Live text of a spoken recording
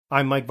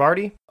I'm Mike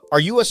Vardy.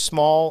 Are you a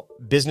small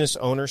business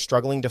owner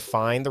struggling to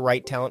find the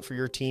right talent for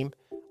your team?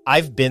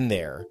 I've been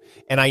there,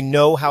 and I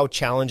know how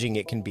challenging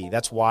it can be.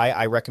 That's why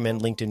I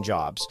recommend LinkedIn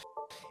Jobs.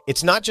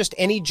 It's not just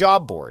any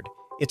job board.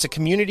 It's a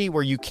community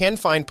where you can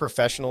find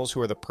professionals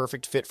who are the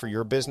perfect fit for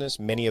your business,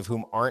 many of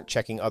whom aren't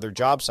checking other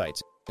job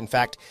sites. In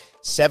fact,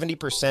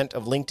 70%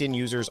 of LinkedIn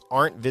users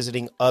aren't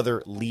visiting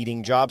other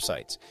leading job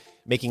sites,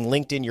 making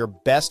LinkedIn your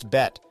best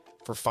bet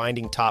for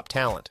finding top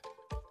talent.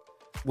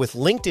 With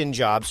LinkedIn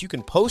Jobs, you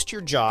can post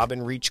your job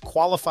and reach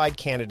qualified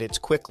candidates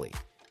quickly.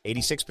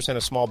 86%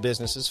 of small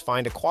businesses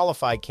find a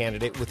qualified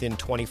candidate within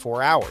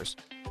 24 hours.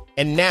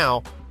 And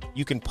now,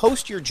 you can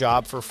post your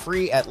job for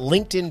free at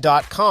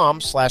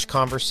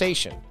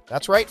linkedin.com/conversation.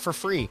 That's right, for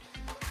free.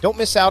 Don't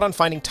miss out on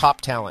finding top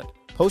talent.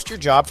 Post your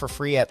job for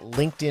free at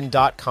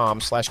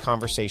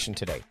linkedin.com/conversation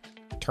today.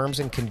 Terms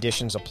and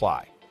conditions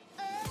apply.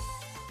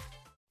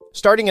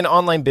 Starting an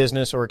online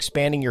business or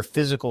expanding your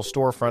physical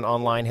storefront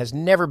online has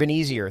never been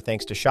easier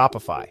thanks to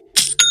Shopify.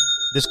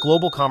 This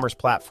global commerce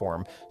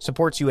platform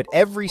supports you at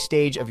every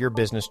stage of your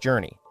business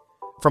journey.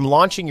 From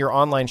launching your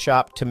online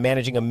shop to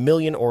managing 1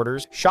 million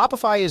orders,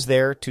 Shopify is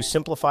there to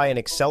simplify and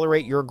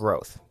accelerate your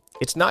growth.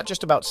 It's not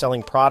just about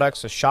selling products,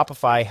 so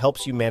Shopify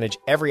helps you manage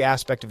every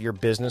aspect of your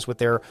business with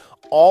their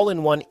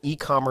all-in-one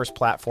e-commerce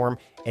platform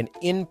and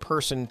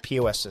in-person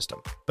POS system.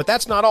 But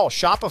that's not all.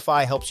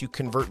 Shopify helps you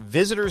convert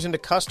visitors into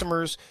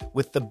customers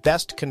with the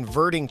best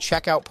converting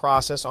checkout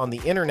process on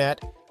the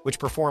internet, which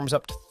performs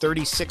up to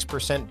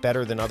 36%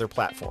 better than other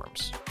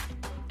platforms.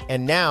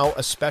 And now,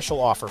 a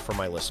special offer for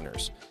my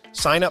listeners.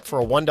 Sign up for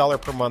a $1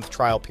 per month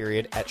trial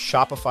period at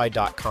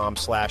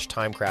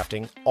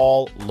shopify.com/timecrafting,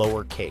 all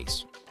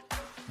lowercase.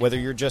 Whether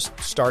you're just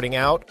starting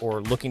out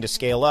or looking to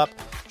scale up,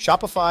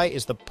 Shopify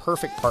is the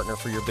perfect partner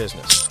for your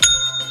business.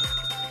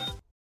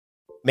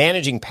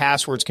 Managing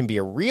passwords can be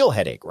a real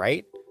headache,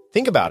 right?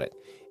 Think about it.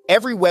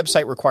 Every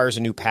website requires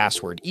a new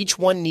password. Each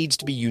one needs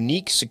to be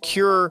unique,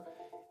 secure,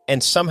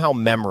 and somehow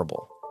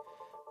memorable.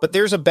 But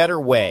there's a better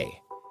way.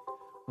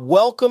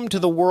 Welcome to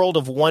the world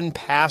of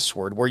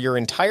 1Password, where your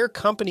entire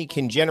company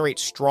can generate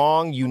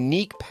strong,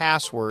 unique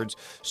passwords,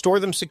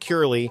 store them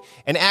securely,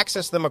 and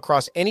access them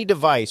across any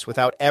device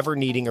without ever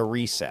needing a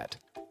reset.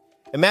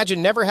 Imagine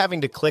never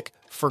having to click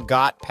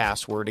Forgot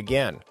Password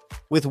again.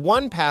 With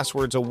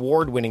 1Password's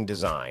award-winning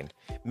design,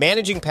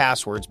 managing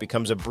passwords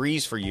becomes a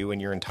breeze for you and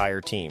your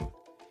entire team.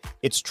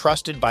 It's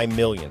trusted by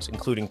millions,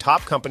 including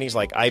top companies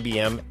like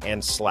IBM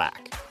and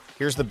Slack.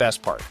 Here's the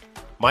best part.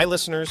 My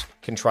listeners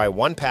can try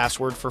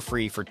 1Password for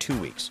free for 2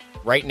 weeks.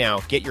 Right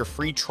now, get your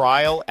free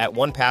trial at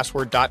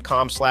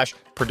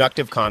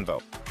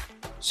onepassword.com/productiveconvo.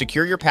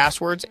 Secure your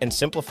passwords and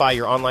simplify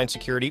your online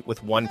security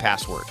with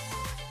 1Password.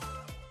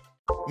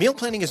 Meal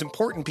planning is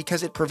important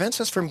because it prevents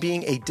us from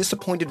being a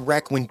disappointed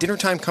wreck when dinner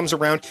time comes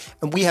around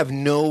and we have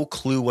no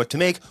clue what to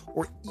make,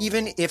 or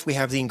even if we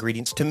have the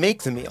ingredients to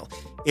make the meal.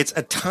 It's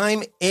a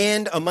time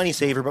and a money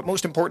saver, but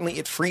most importantly,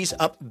 it frees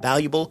up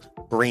valuable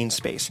brain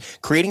space.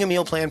 Creating a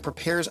meal plan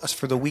prepares us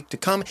for the week to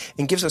come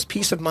and gives us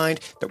peace of mind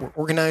that we're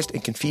organized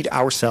and can feed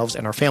ourselves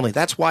and our family.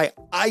 That's why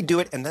I do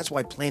it, and that's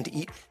why Plan to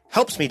Eat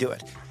helps me do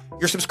it.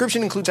 Your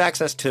subscription includes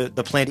access to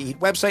the Plan to Eat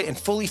website and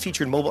fully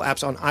featured mobile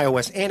apps on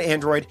iOS and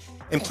Android.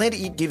 And Plan to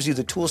Eat gives you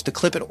the tools to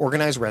clip and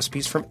organize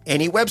recipes from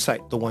any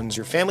website, the ones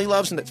your family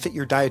loves and that fit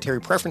your dietary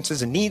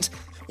preferences and needs.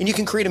 And you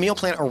can create a meal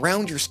plan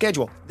around your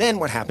schedule. Then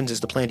what happens is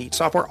the Plan to Eat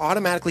software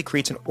automatically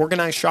creates an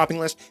organized shopping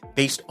list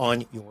based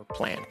on your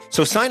plan.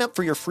 So sign up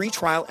for your free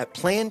trial at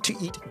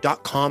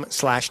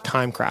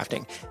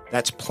plantoeat.com/timecrafting.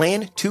 That's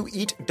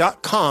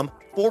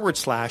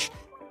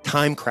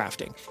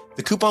plantoeat.com/timecrafting.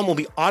 The coupon will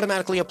be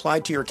automatically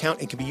applied to your account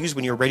and can be used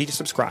when you're ready to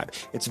subscribe.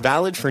 It's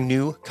valid for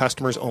new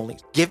customers only.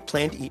 Give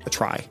Plan to Eat a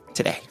try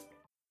today.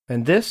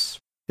 And this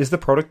is the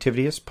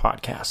Productivityist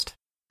Podcast.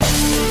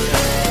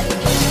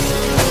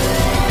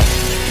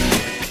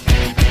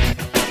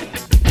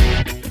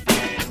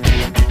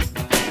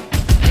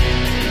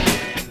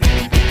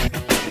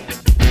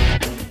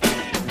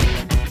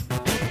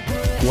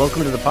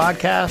 Welcome to the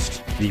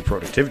podcast, the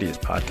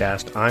Productivityist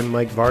Podcast. I'm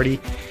Mike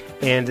Vardy.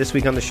 And this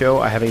week on the show,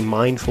 I have a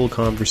mindful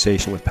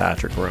conversation with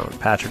Patrick Rhone.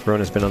 Patrick Rhone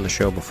has been on the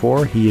show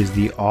before. He is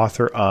the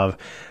author of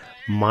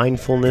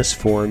Mindfulness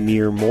for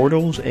Mere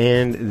Mortals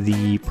and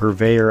the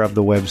purveyor of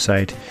the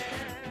website,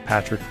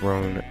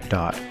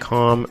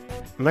 patrickrhone.com.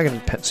 I'm not going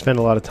to spend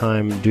a lot of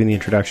time doing the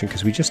introduction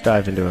because we just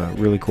dived into a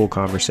really cool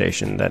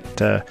conversation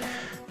that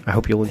I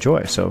hope you'll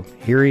enjoy. So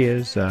here he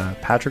is,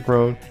 Patrick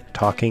Rhone,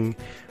 talking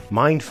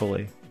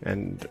mindfully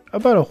and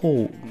about a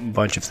whole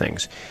bunch of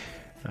things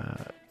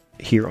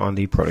here on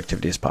the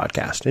Productivityist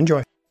Podcast.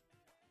 Enjoy.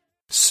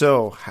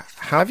 So,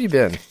 how have you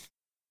been?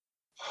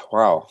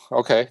 Wow.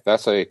 Okay.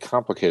 That's a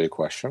complicated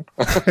question.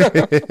 So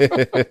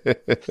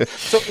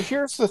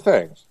here's the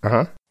thing.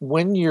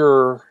 When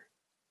you're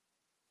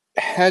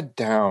head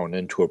down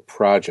into a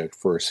project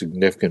for a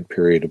significant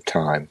period of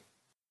time,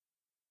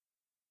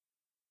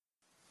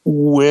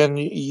 when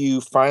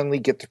you finally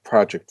get the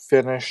project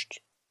finished,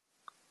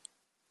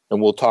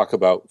 and we'll talk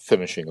about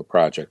finishing a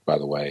project, by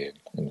the way, and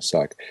in a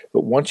sec.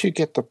 But once you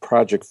get the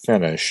project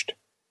finished,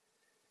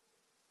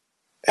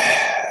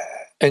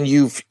 and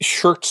you've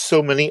shirked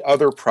so many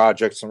other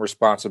projects and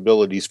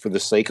responsibilities for the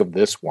sake of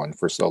this one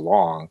for so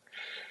long,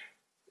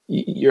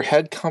 your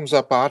head comes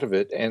up out of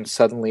it, and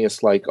suddenly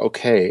it's like,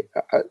 okay,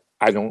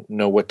 I don't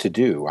know what to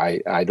do.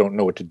 I don't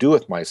know what to do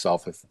with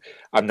myself if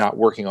I'm not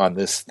working on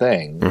this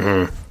thing.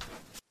 Mm-hmm.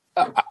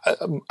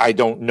 I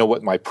don't know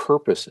what my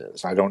purpose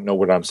is. I don't know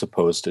what I'm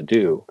supposed to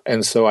do.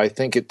 And so I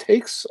think it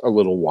takes a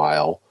little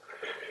while.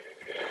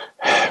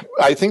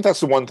 I think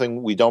that's the one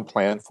thing we don't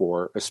plan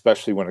for,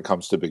 especially when it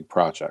comes to big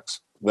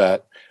projects,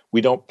 that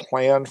we don't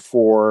plan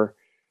for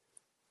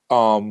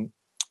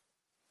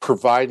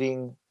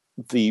providing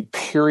the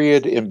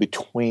period in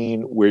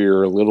between where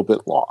you're a little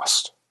bit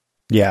lost.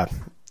 Yeah.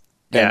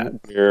 And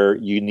where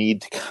you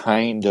need to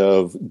kind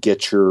of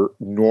get your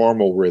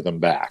normal rhythm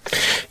back.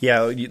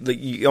 Yeah,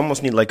 you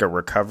almost need like a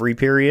recovery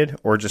period,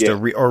 or just a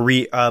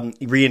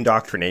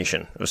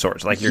re-indoctrination of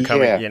sorts. Like you're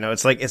coming,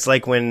 it's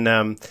like when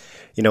when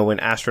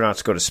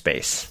astronauts go to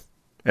space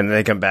and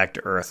they come back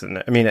to Earth,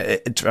 and I mean, they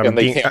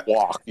can't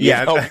walk.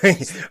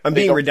 I'm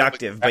being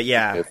reductive, but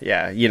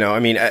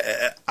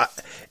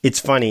it's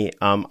funny.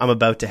 I'm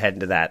about to head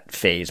into that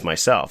phase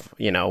myself,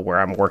 where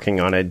I'm working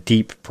on a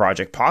deep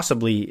project.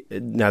 Possibly,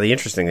 now the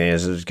interesting thing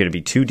is there's going to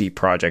be 2 deep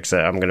projects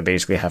that I'm going to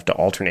basically have to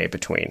alternate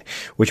between,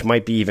 which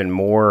might be even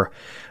more.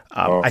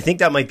 I think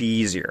that might be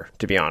easier,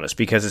 to be honest,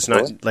 because it's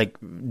not like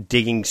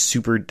digging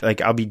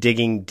I'll be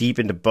digging deep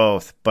into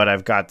both, but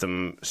I've got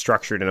them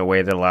structured in a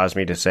way that allows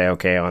me to say,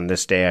 okay, on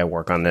this day I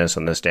work on this,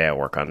 on this day I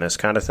work on this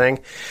kind of thing,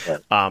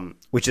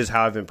 which is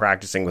how I've been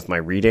practicing with my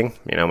reading.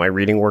 My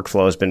reading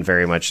workflow has been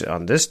very much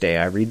on this day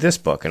I read this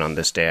book, and on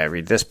this day I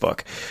read this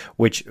book,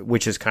 which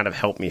has kind of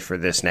helped me for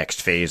this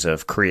next phase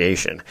of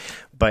creation.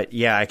 But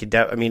yeah, I could.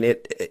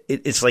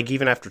 It's like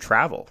even after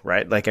travel,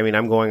 right? Like, I mean,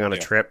 I'm going on a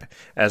trip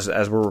as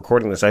we're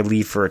recording this. I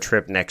leave for a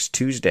trip next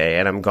Tuesday,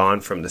 and I'm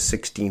gone from the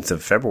 16th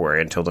of February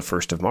until the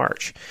 1st of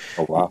March.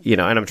 Oh wow!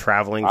 And I'm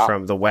traveling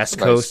from the West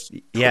Coast.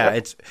 Yeah,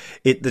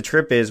 the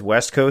trip is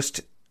West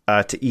Coast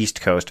to East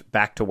Coast,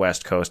 back to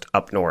West Coast,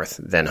 up north,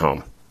 then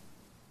home.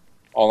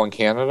 All in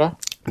Canada?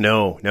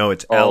 No,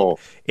 it's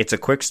it's a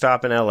quick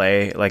stop in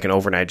LA, like an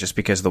overnight, just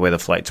because of the way the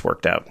flights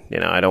worked out.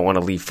 I don't want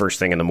to leave first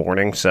thing in the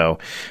morning, so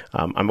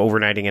I'm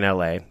overnighting in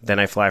LA. Then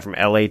I fly from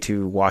LA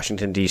to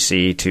Washington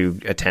DC to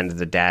attend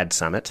the DAD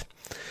Summit,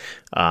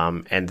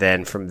 and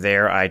then from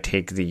there I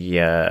take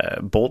the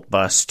Bolt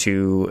bus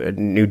to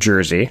New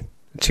Jersey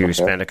to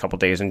spend a couple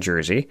days in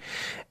Jersey.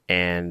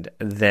 And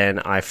then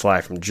I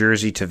fly from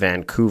Jersey to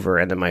Vancouver,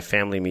 and then my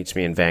family meets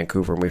me in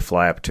Vancouver, and we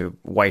fly up to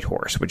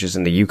Whitehorse, which is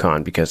in the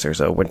Yukon, because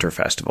there's a winter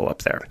festival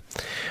up there.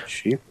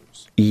 Jeez.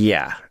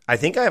 Yeah, I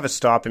think I have a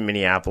stop in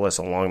Minneapolis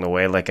along the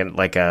way, like a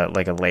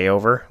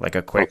layover, like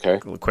a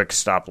quick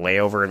stop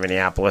layover in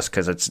Minneapolis,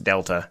 because it's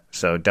Delta,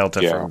 so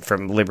Delta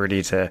from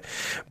Liberty to,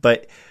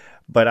 but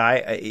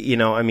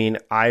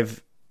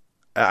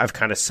I've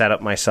kind of set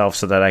up myself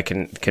so that I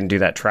can do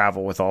that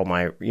travel with all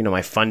my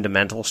my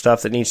fundamental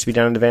stuff that needs to be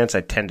done in advance.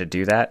 I tend to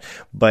do that,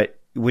 but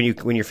when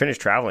you're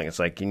finished traveling, it's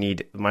like you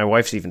need. My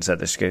wife's even said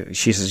this.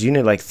 She says you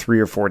need like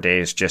 3 or 4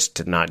 days just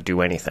to not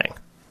do anything,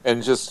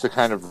 and just to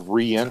kind of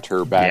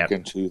re-enter back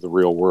into the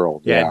real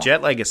world. Yeah,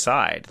 jet lag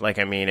aside,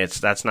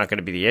 that's not going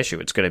to be the issue.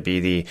 It's going to be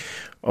the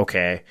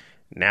okay.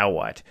 Now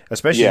what?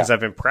 Especially since I've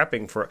been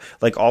prepping for,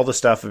 like, all the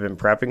stuff I've been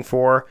prepping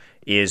for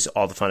is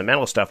all the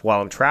fundamental stuff.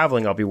 While I'm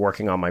traveling, I'll be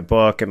working on my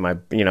book and my,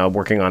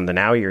 working on the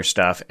now year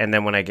stuff. And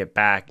then when I get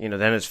back,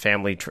 then it's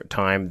family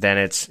time. Then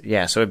it's,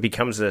 so it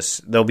becomes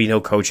this, there'll be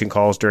no coaching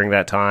calls during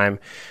that time.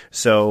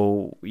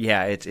 So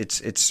yeah,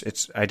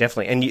 it's I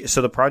definitely, and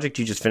so the project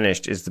you just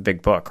finished is the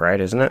big book, right?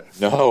 Isn't it?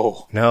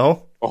 No.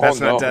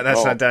 That's not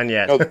done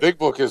yet. No, the big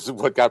book is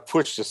what got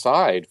pushed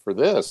aside for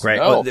this. Right.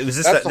 No,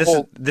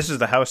 this is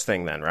the house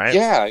thing then, right?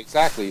 Yeah,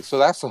 exactly. So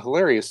that's the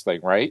hilarious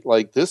thing, right?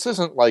 Like, this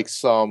isn't like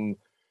some,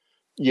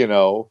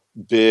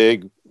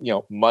 big,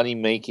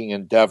 money-making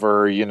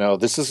endeavor.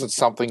 This isn't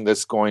something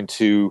that's going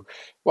to,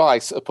 well, I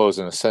suppose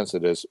in a sense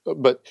it is,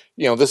 but,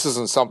 this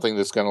isn't something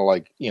that's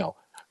going to,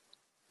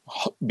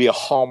 be a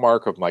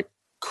hallmark of my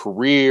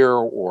career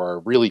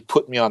or really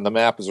put me on the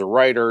map as a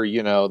writer.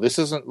 This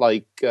isn't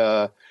like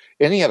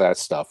any of that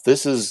stuff.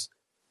 This is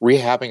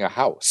rehabbing a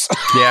house.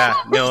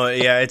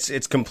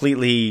 It's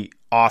completely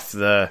off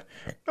not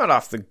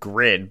off the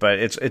grid, but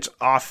it's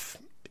off.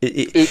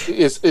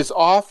 It's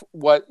off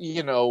what,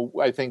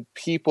 I think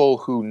people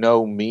who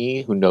know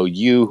me, who know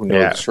you, who know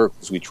the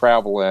circles we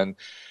travel in,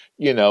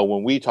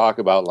 when we talk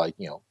about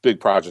big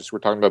projects, we're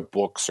talking about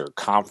books or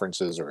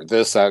conferences or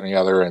this, that, and the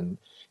other. And,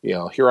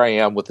 here I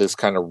am with this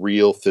kind of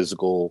real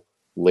physical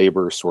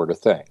labor sort of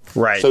thing.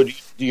 Right. So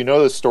do you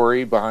know the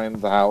story behind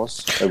the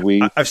house?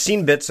 I've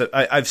seen bits of,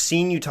 I've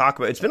seen you talk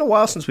about, it's been a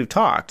while since we've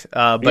talked,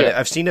 but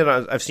I've seen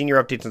I've seen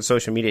your updates on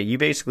social media. You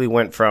basically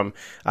went from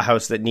a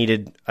house that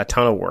needed a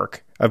ton of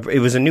work. It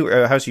was a new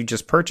house you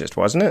just purchased,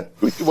 wasn't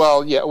it?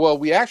 Well, yeah. Well,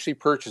 we actually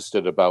purchased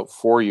it about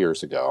 4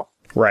 years ago.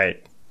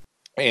 Right.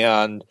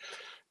 And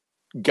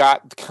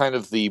got kind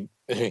of the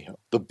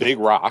the big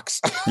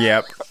rocks.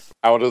 Yep.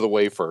 Out of the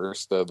way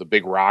first. The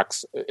big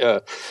rocks in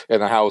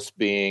the house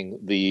being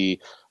the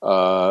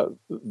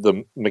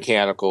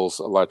mechanicals,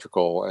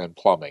 electrical, and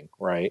plumbing,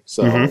 right?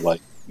 So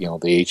like, the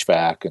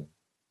HVAC and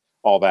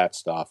all that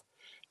stuff.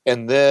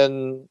 And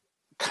then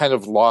kind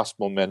of lost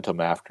momentum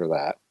after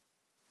that.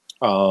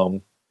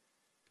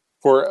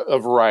 For a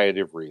variety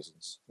of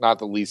reasons, not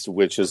the least of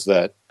which is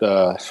that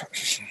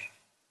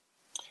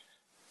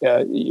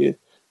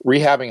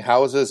rehabbing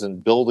houses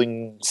and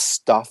building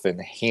stuff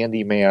and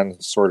handyman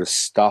sort of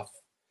stuff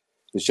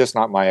is just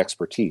not my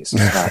expertise.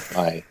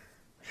 It's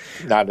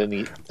not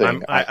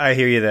anything. I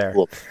hear you there.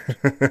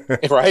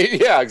 Right?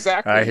 Yeah,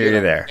 exactly. I hear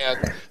you there.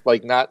 And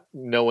like not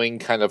knowing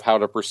kind of how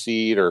to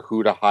proceed or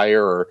who to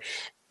hire or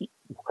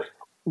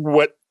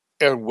what,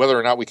 and whether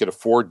or not we could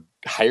afford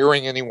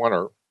hiring anyone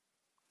or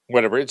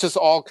whatever. It just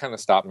all kind of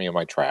stopped me in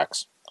my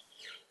tracks.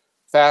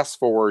 Fast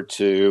forward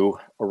to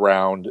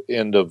around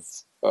end of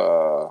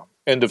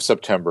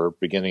September,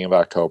 beginning of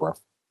October.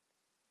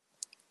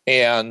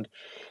 And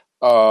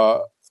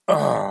a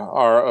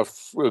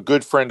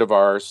good friend of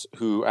ours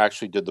who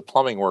actually did the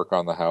plumbing work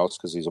on the house,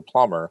 because he's a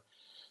plumber,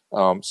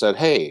 said,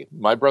 hey,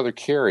 my brother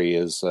Kerry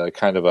is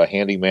kind of a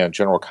handyman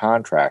general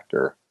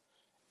contractor,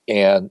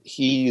 and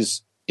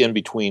he's in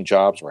between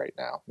jobs right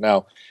now.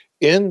 Now,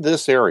 in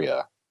this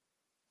area,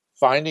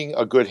 finding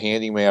a good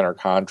handyman or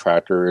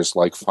contractor is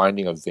like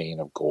finding a vein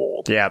of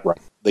gold. Yeah. Right.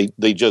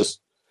 They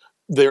just,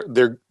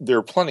 there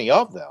are plenty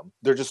of them.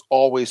 They're just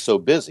always so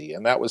busy.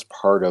 And that was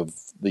part of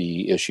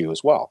the issue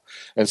as well.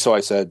 And so I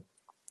said,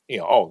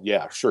 oh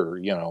yeah, sure.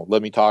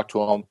 Let me talk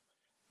to him,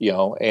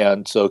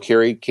 and so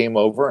Kerry came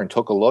over and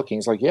took a look, and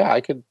he's like, yeah,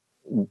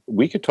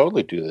 we could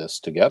totally do this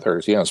together,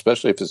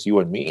 especially if it's you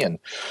and me. And,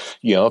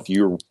 if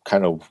you're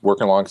kind of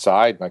working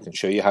alongside and I can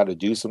show you how to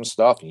do some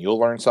stuff and you'll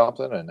learn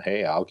something, and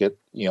hey, I'll get,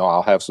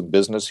 I'll have some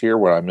business here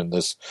where I'm in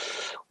this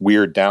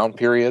weird down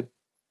period.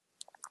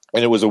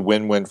 And it was a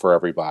win-win for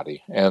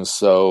everybody. And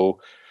so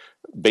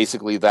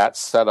basically that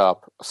set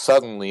up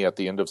suddenly at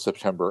the end of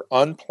September,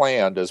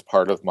 unplanned as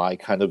part of my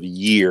kind of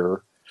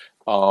year,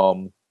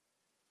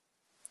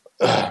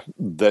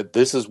 that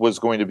this was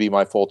going to be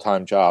my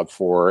full-time job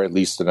for at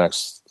least the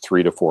next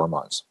 3 to 4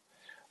 months.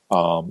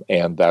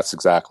 And that's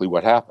exactly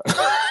what happened.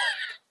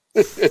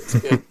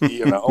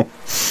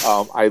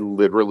 I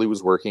literally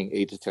was working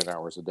 8 to 10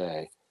 hours a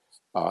day,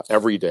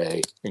 every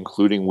day,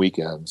 including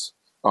weekends,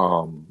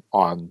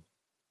 on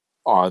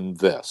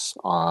this.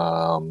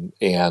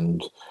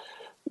 And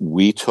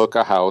we took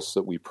a house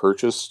that we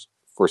purchased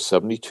for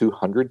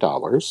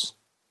 $7,200.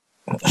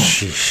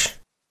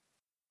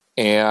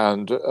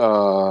 And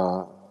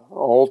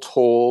all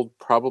told,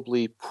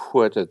 probably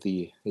put at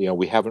the,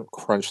 we haven't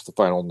crunched the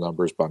final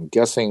numbers, but I'm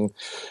guessing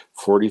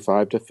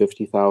 45 to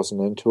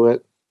 50,000 into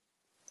it.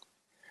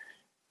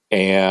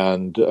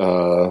 And,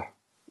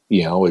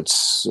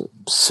 its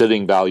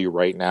sitting value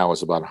right now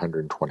is about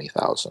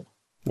 120,000.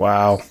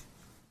 Wow.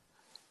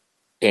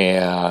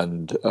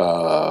 And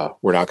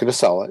we're not going to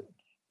sell it.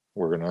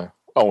 We're going to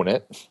own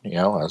it,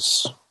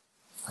 as,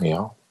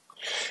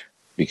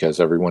 because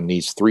everyone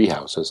needs 3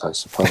 houses, I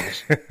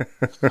suppose.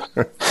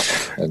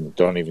 And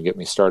don't even get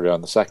me started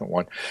on the second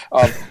one.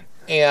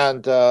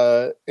 And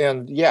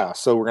yeah,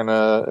 so we're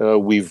gonna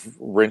we've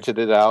rented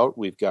it out.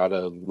 We've got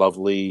a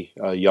lovely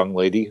young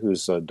lady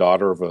who's a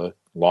daughter of a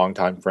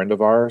longtime friend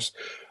of ours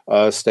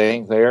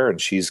staying there, and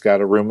she's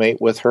got a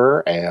roommate with her,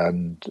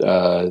 and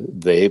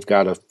they've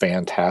got a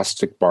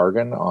fantastic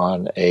bargain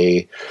on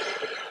a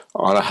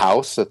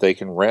house that they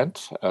can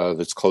rent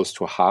that's close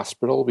to a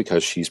hospital,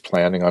 because she's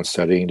planning on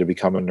studying to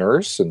become a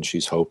nurse, and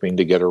she's hoping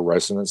to get her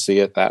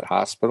residency at that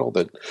hospital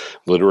that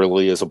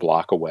literally is a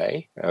block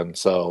away. And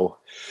so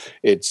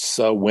it's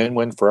a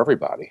win-win for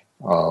everybody,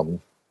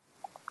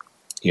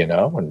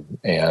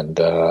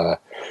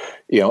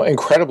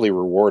 incredibly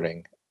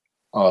rewarding.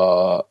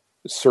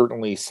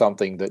 Certainly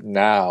something that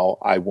now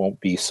I won't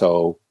be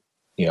so,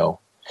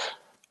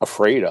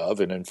 afraid of.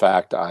 And in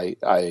fact,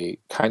 I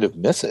kind of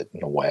miss it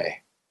in a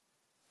way.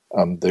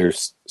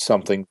 There's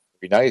something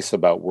very nice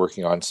about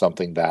working on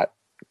something that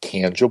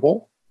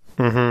tangible.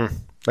 Mm-hmm.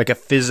 Like a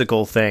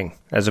physical thing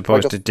as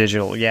opposed to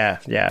digital. Yeah.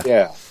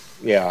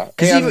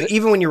 Because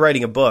even when you're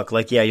writing a book,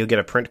 you'll get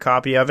a print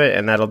copy of it,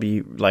 and that'll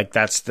be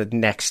that's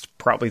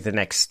probably the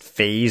next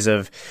phase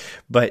of,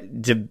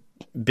 but to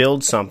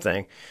build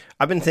something.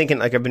 I've been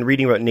thinking, I've been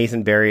reading about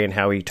Nathan Barry and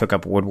how he took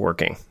up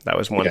woodworking. That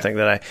was one thing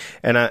that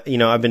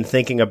I've been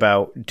thinking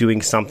about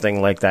doing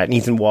something like that.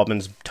 Nathan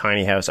Waldman's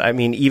tiny house. I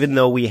mean, even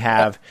though we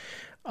have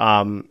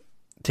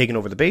taken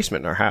over the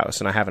basement in our house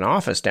and I have an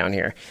office down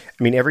here,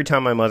 I mean, every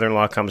time my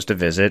mother-in-law comes to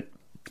visit,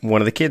 one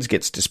of the kids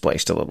gets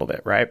displaced a little bit,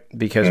 right?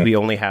 Because we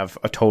only have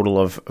a total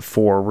of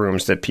 4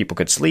 rooms that people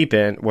could sleep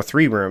in,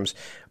 3 rooms,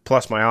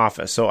 plus my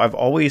office. So I've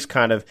always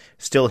kind of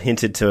still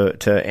hinted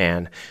to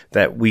Anne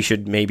that we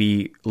should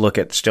maybe look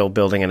at still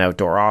building an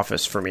outdoor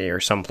office for me, or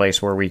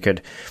someplace where we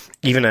could,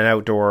 even an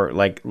outdoor,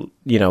 like,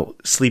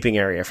 sleeping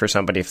area for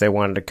somebody if they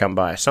wanted to come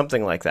by,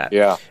 something like that.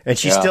 Yeah. And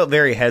she's still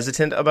very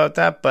hesitant about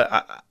that,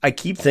 but I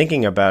keep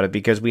thinking about it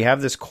because we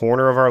have this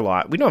corner of our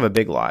lot. We don't have a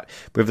big lot.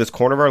 We have this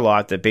corner of our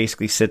lot that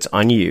basically sits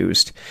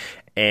unused.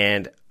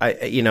 And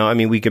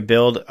we could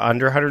build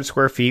under 100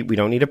 square feet. We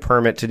don't need a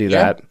permit to do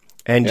that.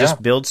 And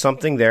just build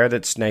something there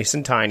that's nice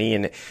and tiny.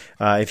 And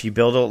if you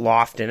build a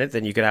loft in it,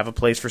 then you could have a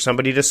place for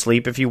somebody to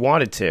sleep if you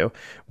wanted to.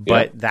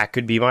 But that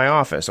could be my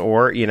office.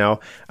 Or, that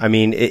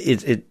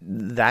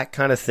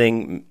kind of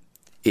thing,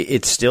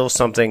 it's still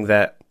something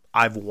that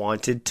I've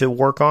wanted to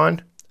work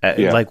on,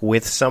 like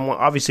with someone,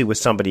 obviously with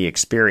somebody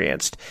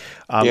experienced.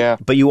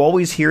 But you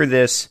always hear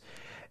this,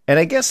 and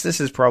I guess this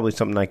is probably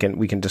something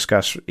we can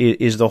discuss,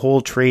 is the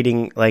whole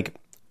trading, like,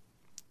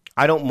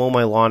 I don't mow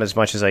my lawn as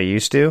much as I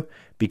used to,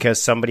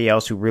 because somebody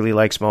else who really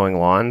likes mowing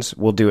lawns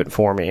will do it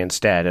for me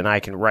instead, and I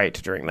can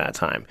write during that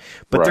time.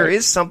 But there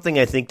is something,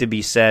 I think, to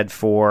be said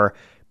for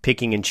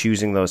picking and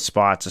choosing those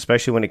spots,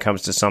 especially when it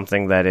comes to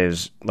something that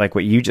is like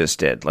what you just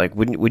did. Like,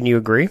 wouldn't you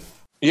agree?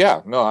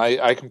 Yeah, no,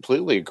 I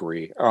completely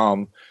agree.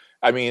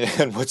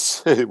 And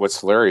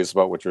what's hilarious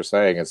about what you're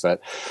saying is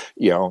that,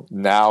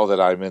 now that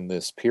I'm in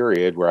this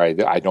period where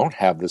I don't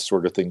have this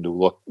sort of thing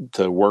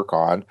to work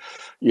on,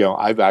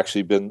 I've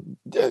actually been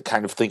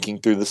kind of thinking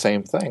through the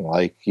same thing.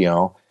 Like,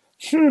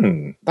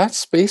 that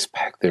space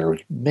back there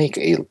would make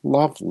a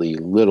lovely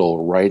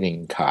little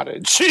writing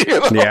cottage.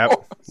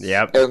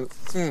 Yep.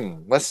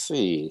 And let's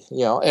see,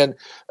 and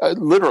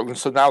literally.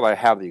 So now that I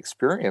have the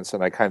experience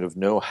and I kind of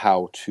know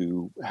how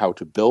to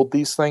build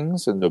these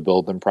things and to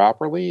build them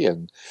properly,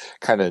 and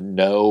kind of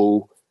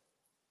know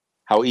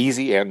how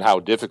easy and how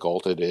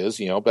difficult it is,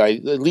 but I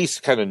at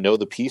least kind of know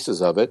the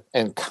pieces of it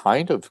and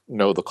kind of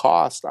know the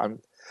cost. I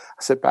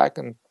sit back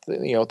and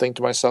think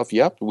to myself,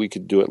 yep, we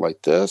could do it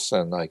like this,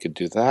 and I could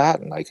do that,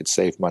 and I could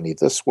save money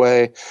this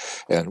way,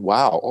 and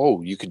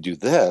wow, you could do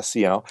this,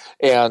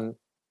 and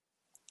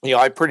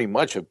I pretty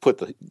much have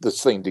put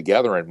this thing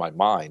together in my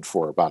mind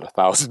for about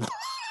 $1,000.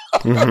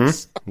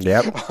 Mm-hmm.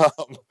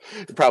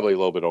 Yep. Probably a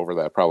little bit over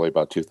that, probably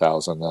about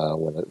 2,000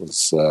 when it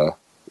was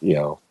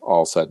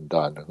all said and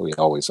done. We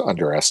always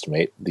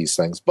underestimate these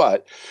things,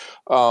 but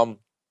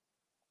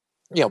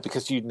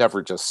because you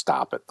never just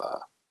stop at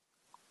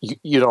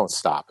you don't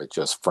stop at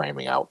just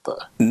framing out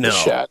the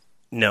shed.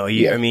 No,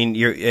 I mean,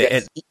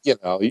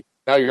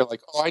 now you're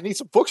like, I need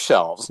some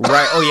bookshelves.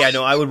 Right. Oh, yeah.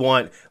 No, I would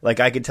want, like,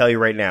 I could tell you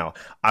right now,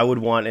 I would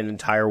want an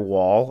entire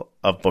wall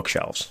of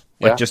bookshelves.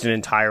 Like, just an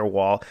entire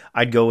wall.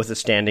 I'd go with a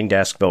standing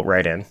desk built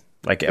right in.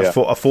 Like a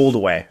fold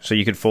away, so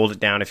you could fold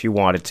it down if you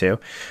wanted to.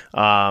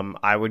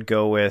 I would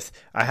go with,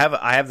 I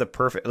have the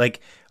perfect,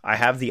 like, I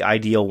have the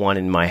ideal one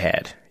in my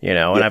head, and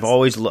I've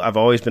always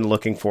been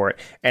looking for it,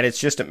 and it's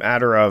just a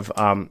matter of,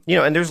 and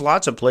there's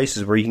lots of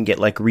places where you can get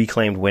like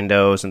reclaimed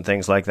windows and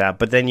things like that.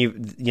 But then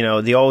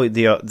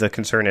the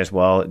concern is,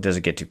 well, does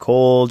it get too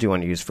cold? Do you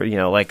want to use for,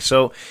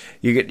 so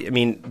you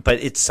get, but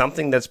it's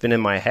something that's been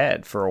in my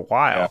head for a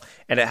while,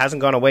 and it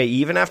hasn't gone away.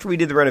 Even after we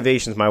did the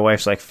renovations, my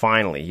wife's like,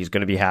 finally, he's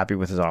going to be happy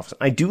with his office.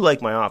 I do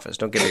like my office,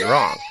 don't get me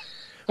wrong,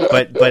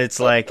 but it's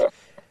like,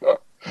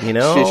 she should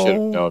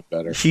have known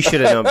better. She should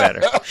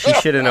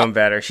have known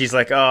better. She's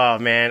like, oh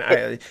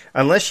man,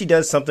 unless she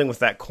does something with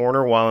that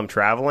corner while I'm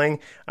traveling,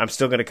 I'm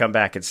still going to come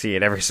back and see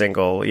it every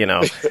single,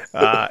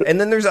 and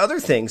then there's other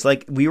things.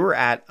 Like we were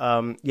at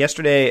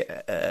yesterday.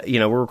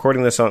 We're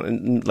recording this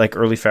on like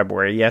early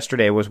February.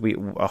 Yesterday was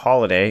a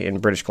holiday in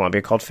British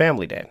Columbia called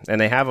Family Day,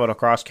 and they have it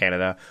across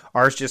Canada.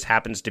 Ours just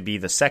happens to be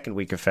the second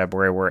week of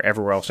February, where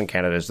everywhere else in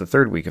Canada is the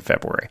third week of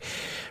February,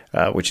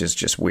 which is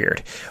just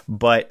weird.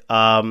 But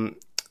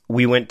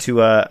we went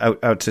to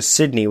out to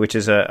Sydney, which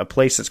is a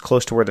place that's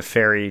close to where the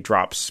ferry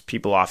drops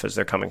people off as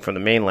they're coming from the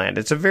mainland.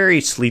 It's a very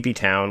sleepy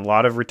town, a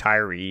lot of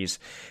retirees,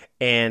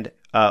 and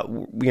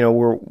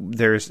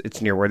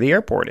it's near where the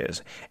airport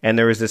is. And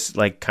there was this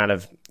like kind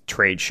of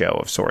trade show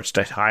of sorts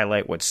to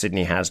highlight what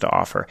Sydney has to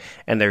offer.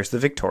 And there's the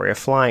Victoria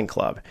Flying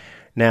Club.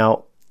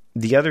 Now,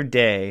 the other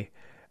day,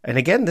 and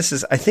again,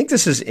 I think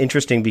this is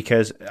interesting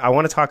because I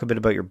want to talk a bit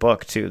about your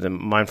book too, The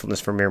Mindfulness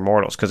for Mere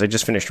Mortals, because I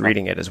just finished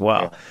reading it as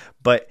well. Yeah.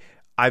 But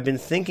I've been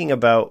thinking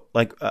about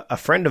like a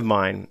friend of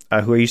mine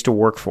who I used to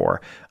work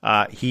for.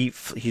 He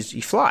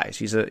flies.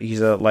 He's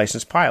a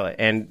licensed pilot.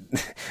 And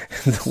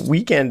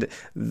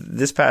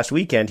this past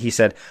weekend, he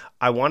said,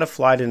 "I want to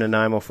fly to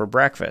Nanaimo for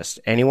breakfast.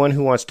 Anyone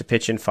who wants to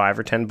pitch in $5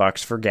 or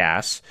 $10 for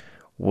gas,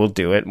 we'll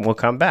do it and we'll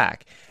come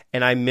back."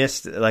 And I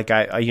missed, like,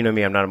 you know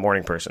me, I'm not a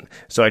morning person,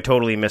 so I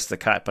totally missed the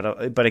cut.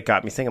 But it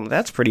got me thinking,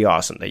 that's pretty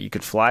awesome that you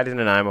could fly to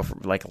Nanaimo,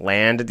 like,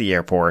 land at the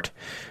airport,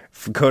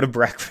 go to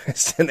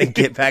breakfast, and then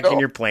get back in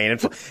your plane.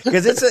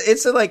 Because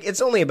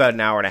it's only about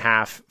an hour and a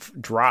half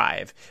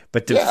drive,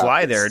 but to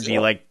fly there, it'd be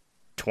like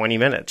 20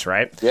 minutes,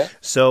 right? Yeah.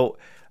 So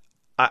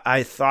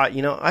I thought,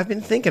 I've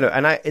been thinking of,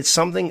 and it's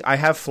something I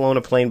have flown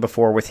a plane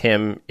before with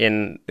him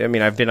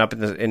I've been up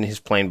in his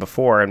plane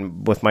before,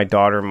 and with my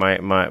daughter,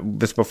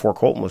 this before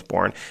Colton was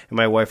born, and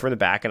my wife were in the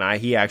back, and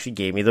he actually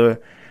gave me the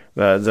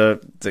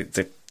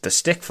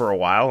stick for a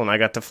while, and I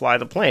got to fly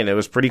the plane. It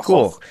was pretty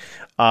cool.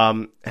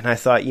 And I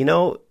thought,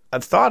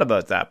 I've thought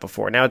about that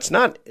before. Now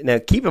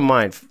keep in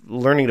mind,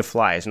 learning to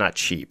fly is not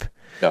cheap.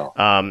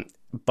 No.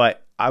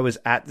 But I was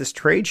at this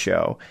trade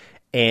show,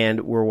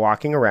 and we're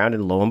walking around,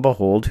 and lo and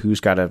behold, who's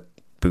got a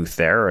booth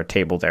there or a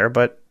table there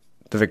but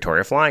the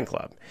Victoria Flying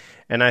Club.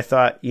 And I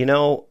thought, I'm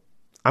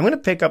going to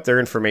pick up their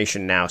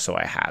information now so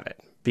I have it.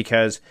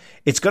 Because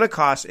it's going to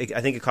cost,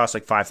 I think it costs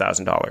like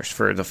 $5,000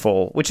 for the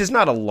full, which is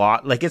not a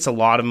lot. Like, it's a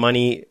lot of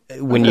money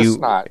when it's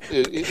not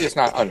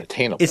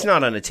unattainable. It's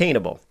not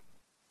unattainable.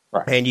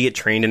 Right. And you get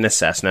trained in the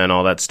Cessna and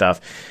all that stuff.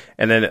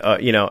 And then,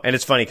 and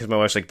it's funny because my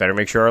wife's like, better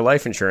make sure our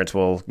life insurance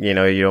will,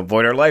 you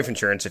avoid our life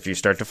insurance if you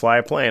start to fly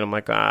a plane. I'm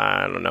like,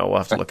 I don't know. We'll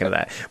have to look into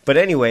that. But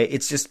anyway,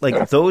 it's just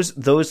like those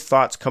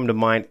thoughts come to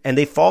mind, and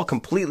they fall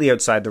completely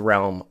outside the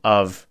realm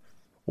of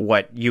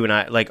what you and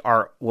I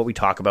what we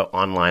talk about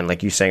online,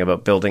 like you saying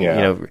about building,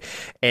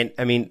 and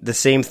I mean, the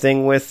same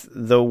thing with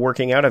the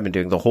working out I've been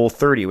doing, the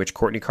Whole30, which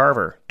Courtney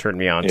Carver turned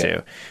me on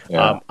to.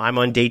 Yeah. I'm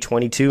on day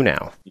 22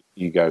 now.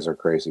 You guys are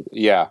crazy.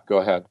 Yeah, go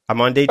ahead.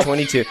 I'm on day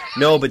 22.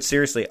 No, but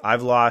seriously, I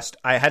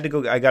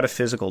got a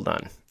physical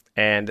done,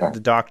 and the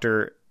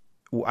doctor,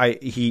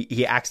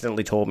 he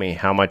accidentally told me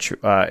how much,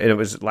 it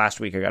was last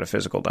week I got a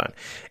physical done,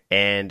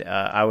 and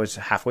I was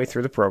halfway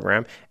through the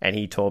program, and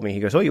he told me, he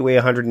goes, oh, you weigh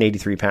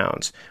 183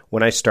 pounds.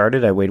 When I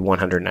started, I weighed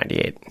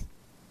 198.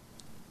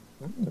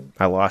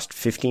 I lost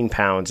 15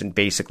 pounds in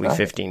basically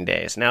 15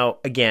 days. Now,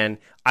 again,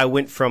 I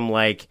went from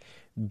like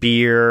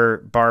beer,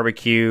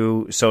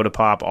 barbecue, soda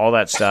pop, all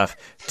that stuff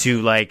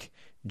to like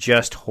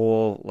just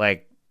whole,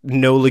 like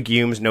no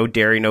legumes, no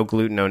dairy, no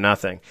gluten, no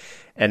nothing,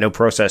 and no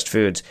processed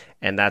foods.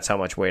 And that's how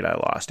much weight I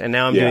lost. And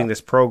now I'm doing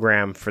this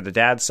program for the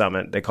Dad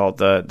Summit. They call it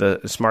the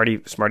Smarty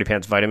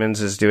Pants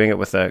Vitamins is doing it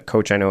with a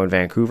coach I know in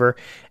Vancouver.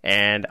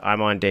 And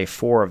I'm on day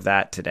 4 of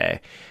that today.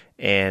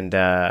 And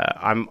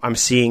I'm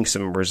seeing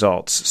some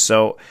results.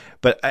 So,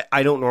 but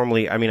I don't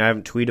normally, I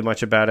haven't tweeted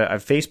much about it.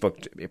 I've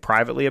Facebooked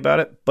privately about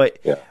it. But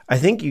I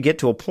think you get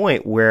to a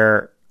point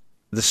where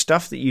the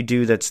stuff that you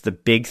do that's the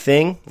big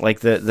thing, like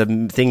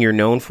the thing you're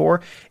known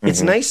for,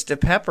 it's nice to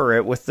pepper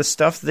it with the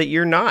stuff that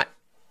you're not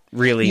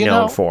really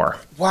known for.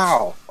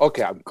 Wow.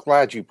 Okay, I'm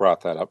glad you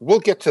brought that up. We'll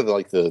get to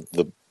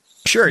the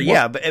Sure,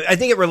 yeah, but I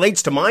think it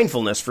relates to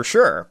mindfulness for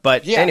sure.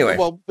 But anyway.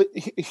 Well, but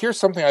here's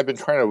something I've been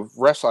trying to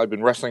wrestle. I've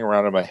been wrestling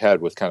around in my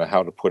head with kind of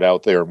how to put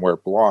out there and where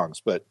it belongs.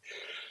 But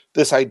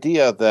this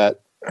idea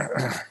that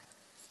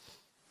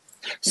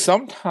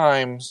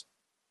sometimes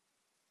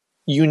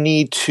you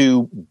need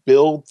to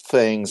build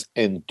things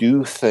and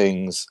do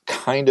things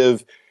kind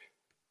of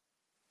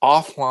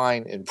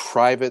offline and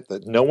private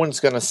that no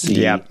one's going to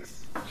see. Yeah.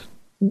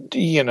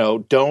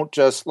 Don't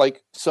just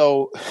like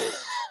so.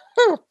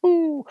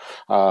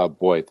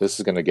 Boy, this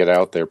is going to get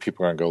out there.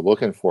 People are going to go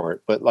looking for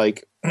it. But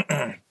like,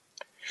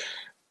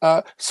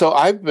 so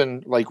I've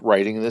been like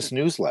writing this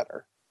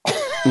newsletter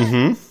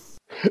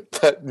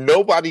that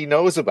nobody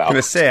knows about. I'm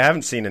going to say I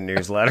haven't seen a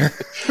newsletter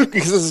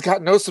because it's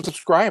got no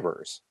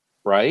subscribers,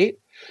 right?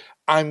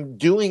 I'm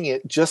doing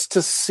it just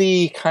to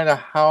see kind of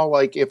how,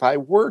 like, if I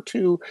were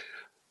to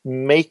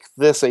make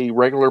this a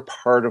regular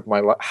part of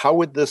my life, how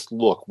would this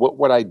look? What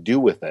would I do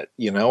with it?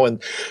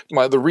 And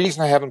the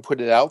reason I haven't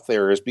put it out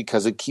there is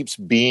because it keeps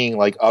being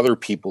like other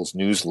people's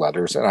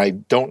newsletters, and I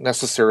don't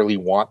necessarily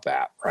want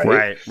that,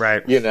 right?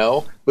 Right.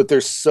 But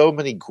there's so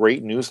many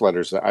great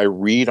newsletters that I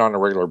read on a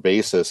regular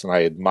basis and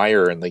I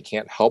admire, and they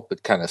can't help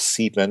but kind of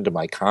seep into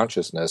my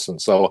consciousness.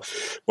 And so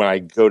when I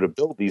go to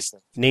build these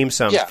things, name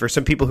some for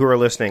some people who are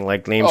listening,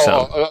 like name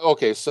some.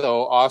 Okay.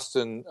 So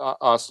Austin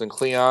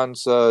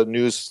Kleon's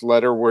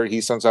newsletter, where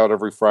he sends out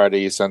every Friday,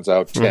 he sends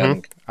out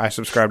 10. I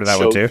subscribe to that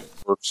one too.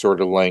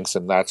 Sort of links,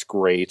 and that's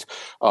great.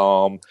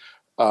 God,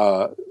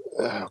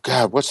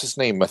 what's his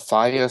name?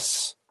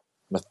 Matthias.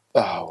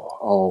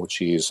 Oh,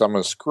 geez, I'm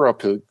going to screw up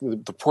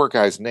the poor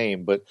guy's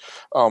name. But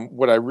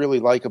what I really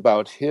like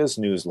about his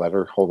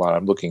newsletter, hold on,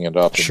 I'm looking it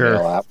up in the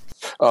mail app.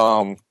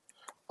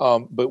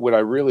 But what I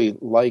really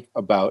like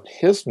about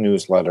his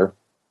newsletter,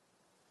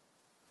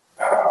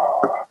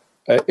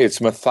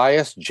 it's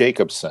Matthias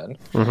Jacobson,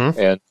 and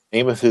the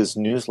name of his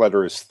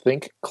newsletter is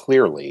Think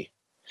Clearly.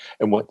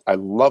 And what I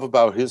love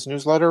about his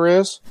newsletter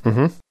is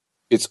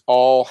it's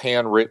all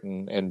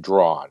handwritten and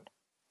drawn.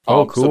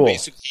 Oh, cool. So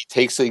basically, he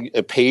takes a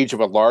page of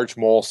a large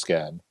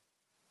Moleskine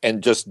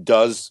and just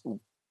does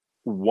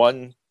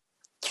one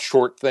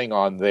short thing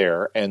on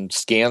there and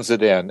scans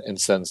it in and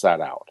sends that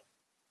out.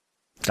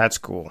 That's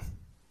cool.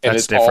 And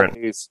it's different.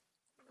 Always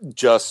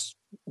just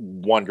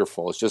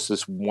wonderful. It's just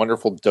this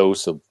wonderful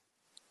dose of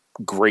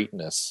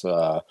greatness,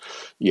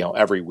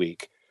 every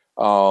week.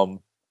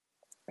 Garrick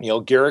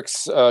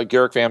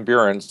Van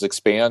Buren's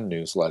Expand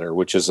newsletter,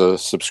 which is a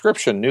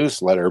subscription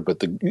newsletter, but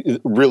the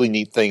really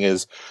neat thing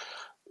is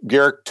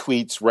Garrick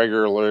tweets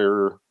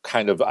regular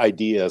kind of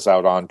ideas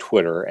out on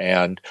Twitter,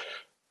 and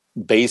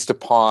based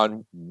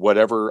upon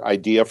whatever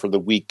idea for the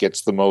week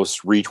gets the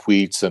most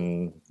retweets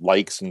and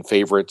likes and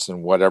favorites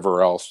and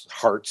whatever else,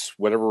 hearts,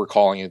 whatever we're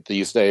calling it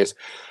these days,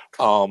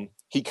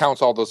 he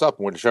counts all those up,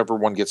 and whichever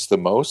one gets the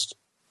most,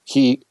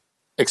 he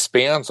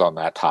expands on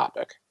that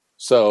topic.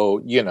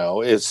 So,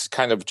 it's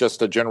kind of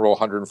just a general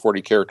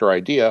 140 character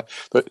idea,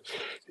 but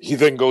he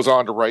then goes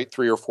on to write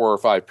 3 or 4 or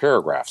 5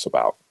 paragraphs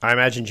about. I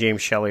imagine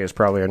James Shelley is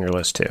probably on your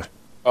list too.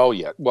 Oh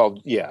yeah. Well,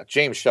 yeah.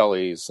 James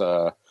Shelley's,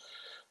 the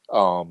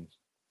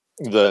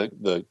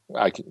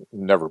I can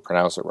never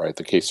pronounce it right.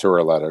 The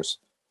Caesura letters.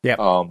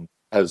 Yeah.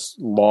 Has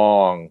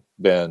long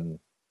been,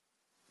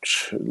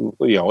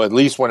 at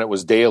least when it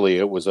was daily,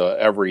 it was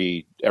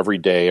every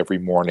day, every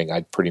morning,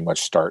 I'd pretty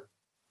much start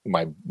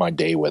my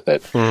day with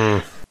it.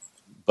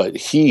 But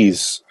I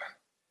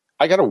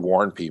got to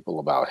warn people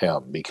about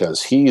him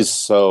because he's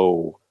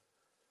so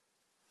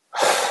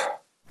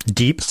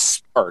deep,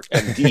 smart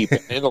and deep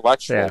and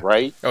intellectual, yeah.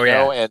 right? Oh,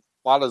 yeah. And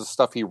a lot of the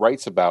stuff he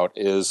writes about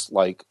is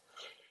like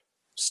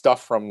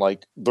stuff from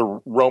like the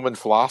Roman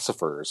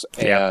philosophers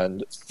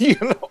and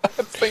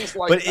things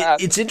like but that.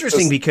 But it's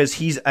interesting because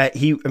he's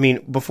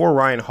before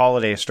Ryan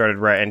Holiday started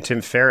writing and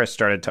Tim Ferriss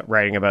started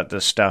writing about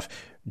this stuff,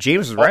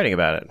 James was writing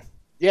about it.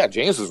 Yeah,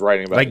 James was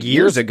writing about it like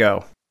years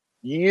ago.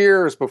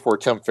 Years before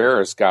Tim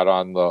Ferriss got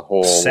on the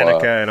whole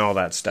Seneca and all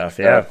that stuff,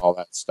 yeah, all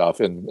that stuff,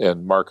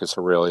 and Marcus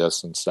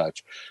Aurelius and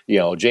such.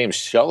 James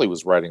Shelley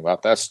was writing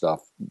about that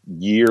stuff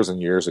years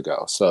and years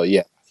ago. So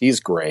yeah, he's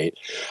great.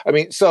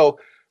 So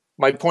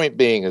my point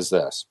being is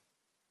this: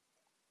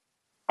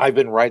 I've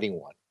been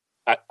writing one.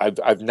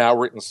 I've now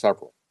written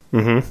several.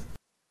 Mm-hmm.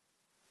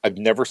 I've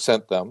never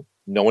sent them.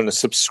 No one has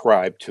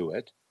subscribed to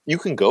it. You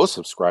can go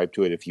subscribe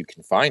to it if you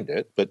can find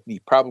it, but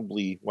you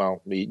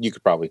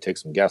could probably take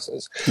some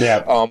guesses.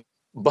 Yeah.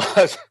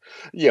 But,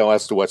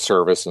 as to what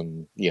service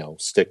and,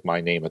 stick my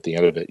name at the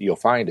end of it, you'll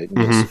find it and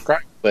you'll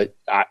subscribe. But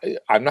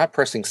I'm not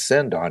pressing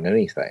send on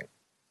anything.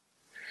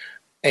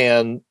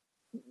 And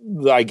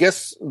I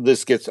guess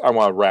I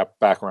want to wrap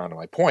back around to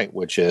my point,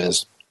 which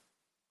is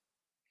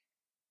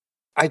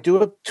I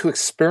do it to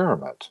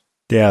experiment.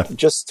 Yeah.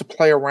 Just to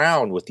play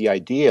around with the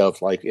idea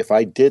of like, if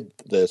I did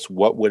this,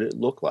 what would it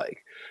look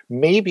like?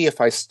 Maybe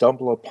if I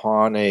stumble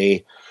upon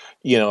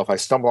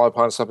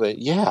something,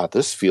 yeah,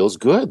 this feels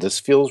good. This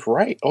feels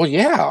right. Oh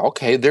yeah.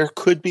 Okay. There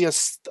could be a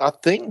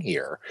thing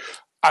here.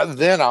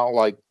 Then I'll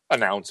like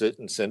announce it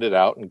and send it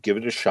out and give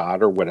it a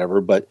shot or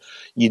whatever. But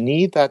you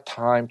need that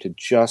time to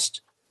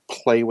just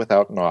play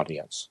without an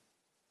audience,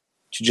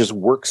 to just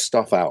work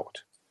stuff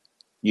out,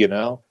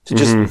 to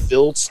just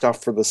build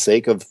stuff for the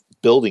sake of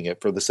building it,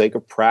 for the sake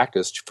of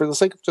practice, for the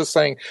sake of just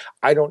saying,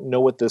 I don't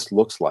know what this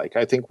looks like.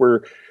 I think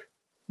we're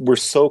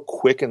so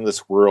quick in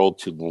this world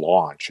to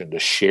launch and to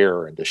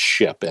share and to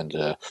ship and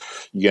to,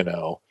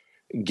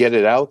 get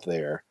it out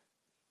there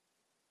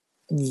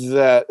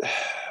that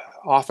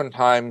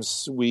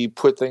oftentimes we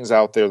put things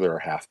out there that are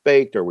half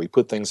baked, or we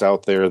put things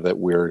out there that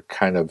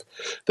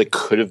that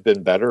could have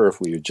been better if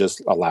we had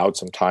just allowed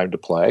some time to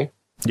play.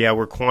 Yeah.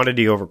 We're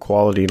quantity over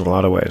quality in a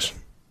lot of ways.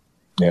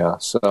 Yeah.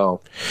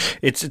 So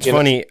it's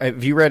funny.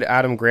 Have you read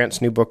Adam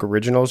Grant's new book,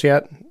 Originals,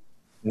 yet?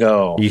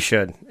 No. You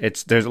should.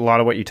 There's a lot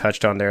of what you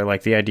touched on there,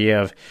 like the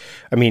idea of,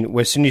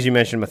 as soon as you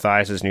mentioned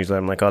Matthias's newsletter,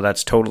 I'm like, oh,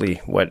 that's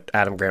totally what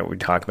Adam Grant would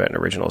talk about in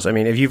Originals.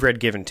 If you've read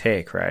Give and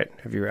Take, right?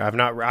 I've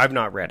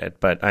not read it,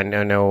 but I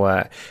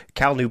know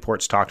Cal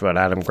Newport's talked about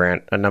Adam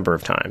Grant a number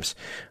of times,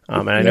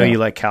 and I know you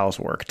like Cal's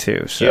work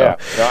too. So yeah,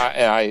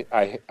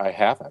 I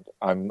haven't.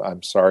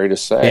 I'm sorry to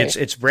say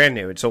it's brand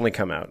new. It's only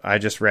come out. I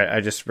just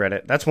read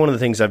it. That's one of the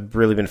things I've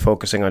really been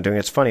focusing on doing.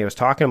 It's funny. I was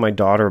talking to my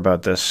daughter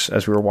about this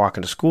as we were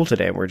walking to school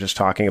today, and we were just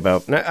talking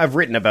about, and I've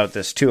written about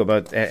this too,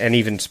 and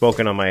even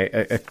spoken on my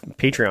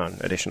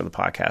Patreon edition of the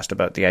podcast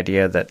about the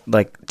idea that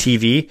like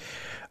TV,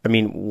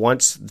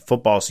 once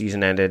football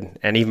season ended,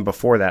 and even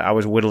before that, I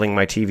was whittling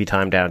my TV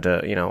time down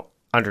to,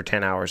 under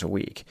 10 hours a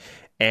week.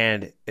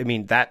 And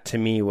that to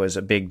me was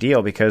a big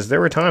deal because there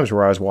were times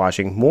where I was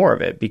watching more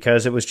of it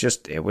because it was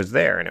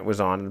there and it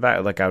was on in the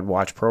back. Like I would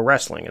watch pro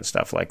wrestling and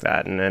stuff like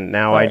that. And then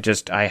now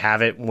right. I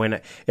have it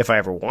if I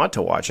ever want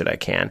to watch it, I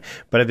can.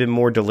 But I've been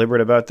more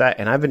deliberate about that.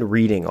 And I've been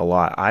reading a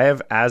lot. I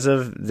have, as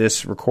of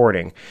this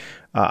recording,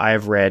 I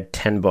have read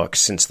 10 books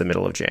since the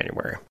middle of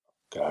January.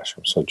 Gosh,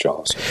 I'm so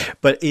jealous.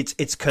 But it's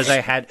because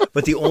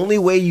but the only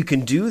way you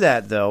can do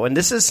that though, and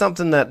this is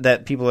something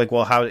that people are like,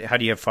 well, how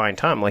do you find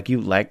time? Like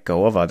you let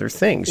go of other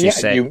things. You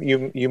say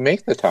you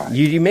make the time.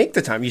 You make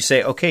the time. You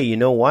say, okay, you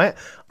know what?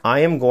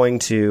 I am going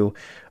to,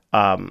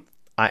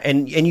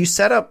 and you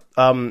set up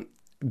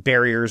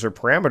barriers or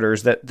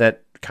parameters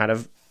that kind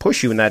of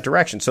push you in that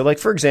direction. So like,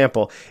 for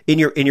example, in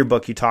your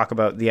book, you talk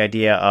about the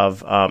idea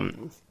of,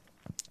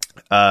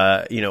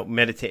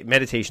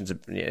 meditations,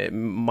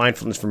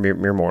 mindfulness for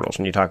mere mortals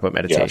when you talk about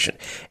meditation.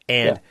 Yeah.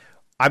 And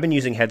I've been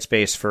using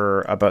Headspace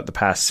for about the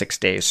past 6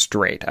 days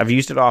straight. I've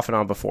used it off and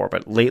on before,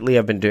 but lately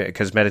I've been doing it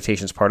because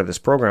meditation is part of this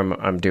program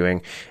I'm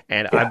doing.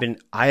 And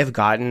I have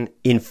gotten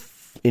in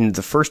in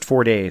the first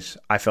 4 days,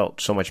 I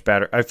felt so much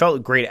better. I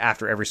felt great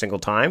after every single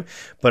time.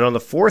 But on the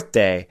fourth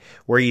day,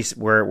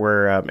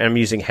 and I'm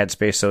using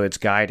Headspace, so it's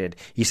guided.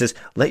 He says,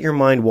 "Let your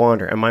mind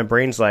wander," and my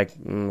brain's like,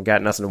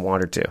 "Got nothing to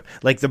wander to."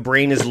 Like the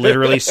brain is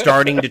literally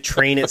starting to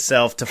train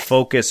itself to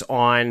focus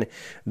on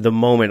the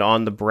moment,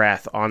 on the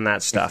breath, on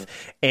that stuff.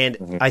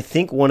 And I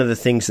think one of the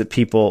things that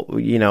people,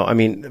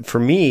 for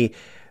me,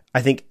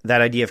 I think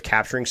that idea of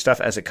capturing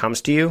stuff as it comes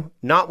to you,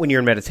 not when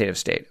you're in meditative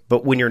state,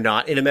 but when you're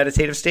not in a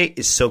meditative state,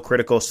 is so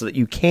critical so that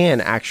you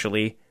can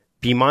actually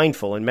be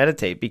mindful and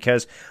meditate.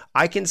 Because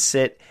I can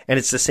sit, and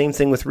it's the same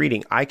thing with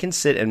reading. I can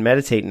sit and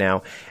meditate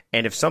now,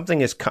 and if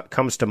something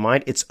comes to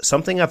mind, it's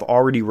something I've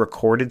already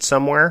recorded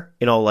somewhere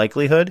in all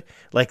likelihood.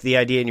 Like the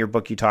idea in your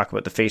book you talk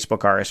about the Facebook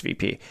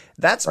RSVP.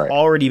 That's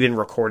already been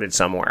recorded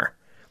somewhere.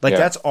 Like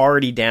that's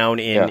already down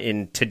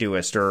in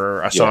Todoist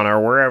or Asana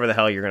or wherever the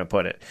hell you're going to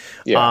put it.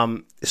 Yeah.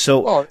 And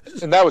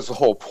that was the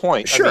whole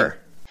point. Sure.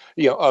 I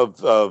mean,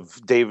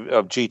 of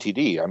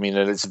GTD. I mean,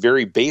 at its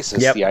very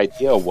basis, the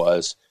idea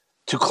was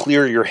to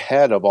clear your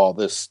head of all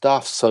this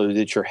stuff so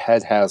that your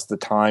head has the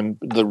time,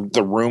 the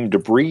room to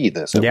breathe,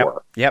 as it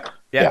were. Yep.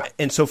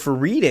 And so for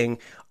reading,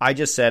 I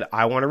just said,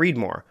 I want to read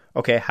more.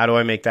 Okay, how do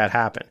I make that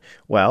happen?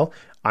 Well,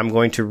 I'm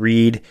going to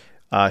read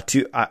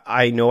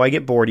I know I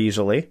get bored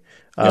easily.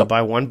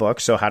 By one book.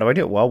 So how do I do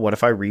it? Well, what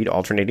if I read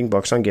alternating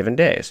books on given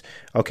days?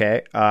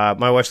 Okay.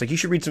 My wife's like, you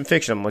should read some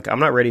fiction. I'm like, I'm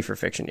not ready for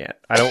fiction yet.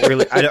 I don't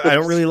really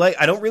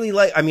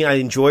like, I mean, I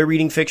enjoy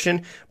reading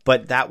fiction,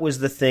 but that was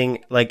the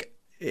thing, like,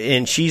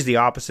 and she's the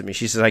opposite of me.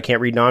 She says, I can't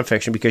read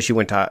nonfiction because she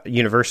went to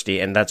university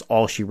and that's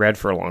all she read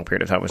for a long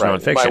period of time was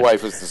nonfiction. My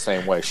wife is the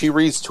same way. She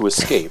reads to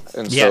escape.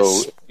 And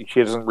so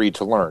she doesn't read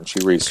to learn. She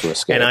reads to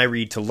escape. And I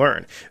read to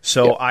learn.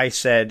 So I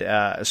said,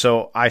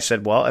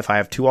 well, if I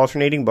have two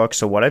alternating books,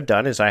 so what I've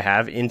done is I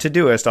have in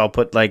Todoist, I'll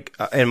put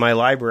in my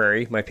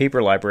library, my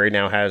paper library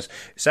now has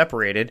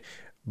separated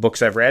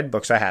books I've read,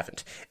 books I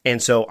haven't. And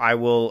so I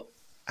will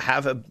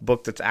have a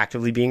book that's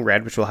actively being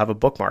read, which will have a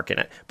bookmark in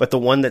it. But the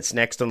one that's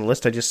next on the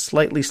list, I just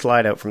slightly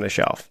slide out from the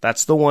shelf.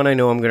 That's the one I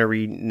know I'm going to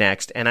read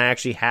next. And I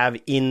actually have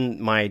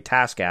in my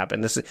task app,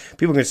 and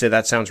people are going to say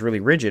that sounds really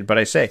rigid, but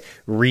I say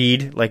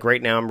read, like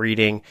right now I'm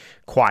reading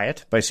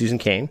Quiet by Susan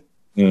Cain.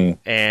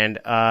 And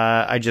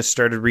I just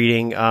started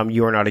reading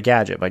You Are Not a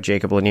Gadget by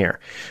Jacob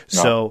Lanier.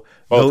 So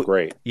both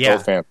great. Yeah.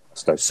 Both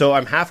fantastic. So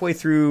I'm halfway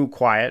through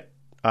Quiet.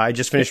 I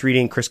just finished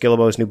reading Chris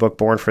Guillebeau's new book,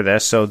 Born for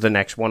This. So the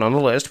next one on the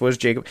list was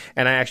Jacob,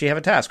 and I actually have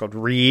a task called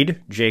Read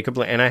Jacob,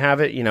 and I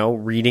have it.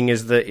 Reading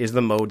is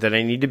the mode that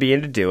I need to be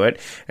in to do it,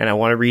 and I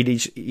want to read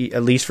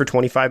at least for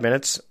 25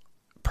 minutes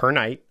per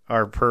night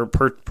or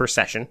per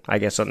session, I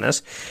guess, on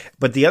this.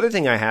 But the other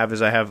thing I have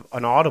is I have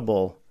an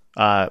Audible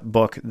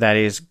book that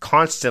is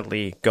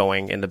constantly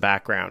going in the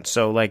background.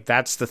 So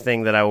that's the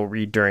thing that I will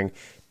read during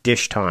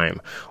dish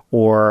time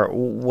or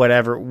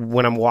whatever,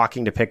 when I'm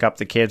walking to pick up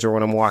the kids or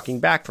when I'm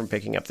walking back from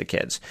picking up the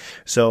kids.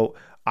 So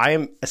I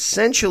am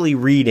essentially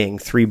reading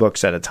 3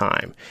 books at a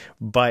time,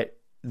 but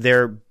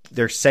they're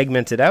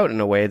segmented out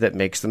in a way that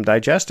makes them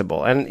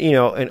digestible. And,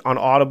 on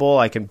Audible,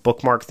 I can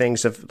bookmark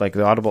things. Like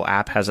the Audible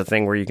app has a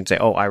thing where you can say,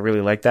 oh, I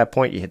really like that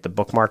point. You hit the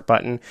bookmark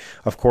button.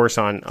 Of course,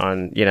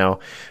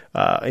 in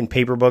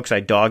paper books, I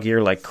dog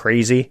ear like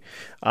crazy.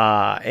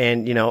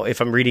 And,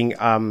 if I'm reading,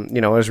 I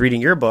was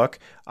reading your book,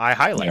 I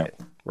highlight it.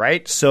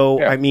 Right.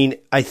 So, I mean,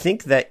 I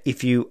think that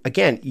if you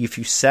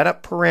set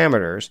up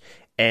parameters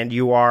and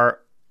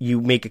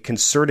you make a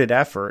concerted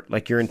effort,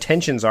 like your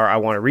intentions are, I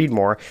want to read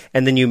more,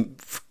 and then you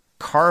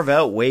carve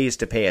out ways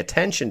to pay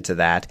attention to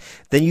that,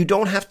 then you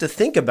don't have to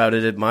think about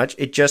it as much.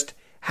 It just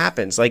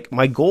happens. Like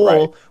my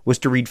goal was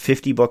to read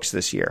 50 books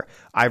this year.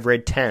 I've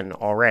read 10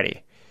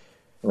 already.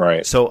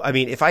 Right. So, I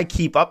mean, if I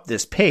keep up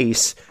this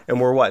pace,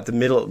 and we're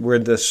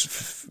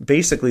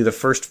basically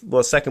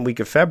the second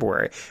week of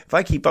February. If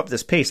I keep up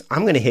this pace,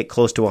 I'm going to hit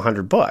close to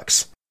 100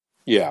 books.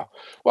 Yeah.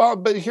 Well,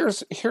 but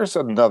here's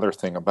another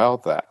thing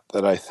about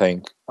that I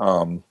think,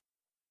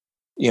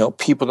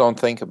 people don't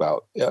think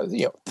about.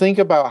 Think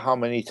about how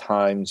many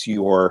times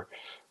you're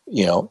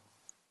in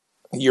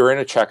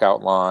a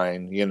checkout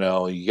line, you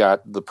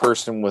got the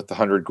person with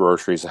 100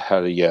 groceries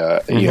ahead of you,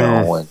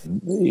 and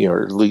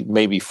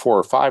maybe 4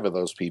 or 5 of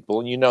those people,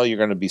 and you're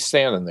going to be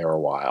standing there a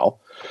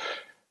while,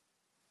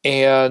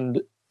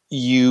 and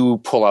you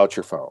pull out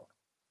your phone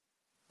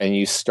and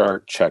you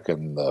start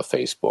checking the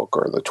Facebook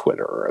or the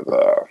Twitter or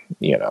the,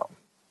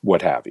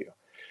 what have you.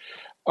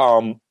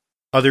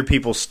 Other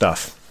people's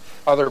stuff.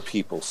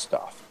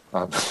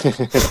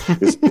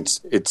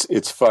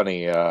 It's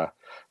funny.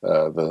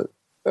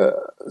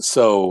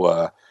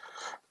 So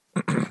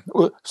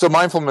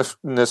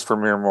mindfulness for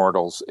mere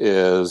mortals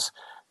is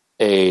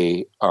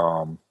a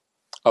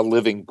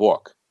living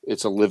book.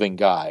 It's a living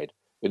guide.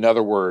 In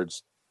other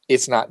words,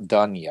 it's not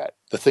done yet.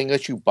 The thing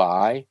that you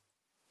buy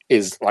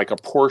is like a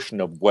portion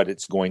of what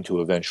it's going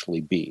to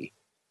eventually be.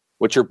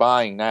 What you're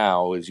buying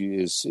now is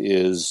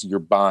you're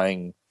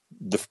buying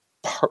the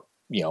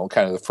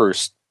kind of the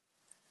first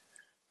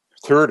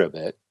third of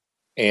it,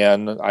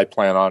 and I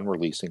plan on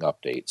releasing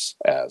updates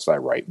as I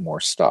write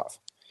more stuff.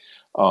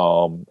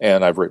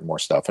 And I've written more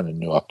stuff, and a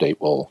new update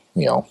will,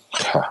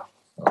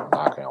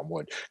 knocking on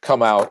wood,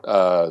 come out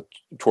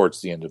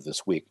towards the end of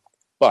this week.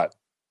 But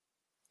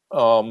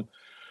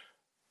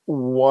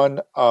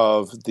one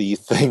of the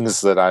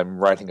things that I'm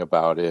writing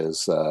about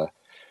is, the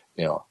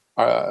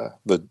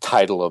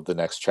title of the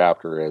next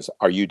chapter is,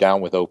 "Are you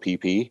down with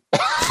OPP?"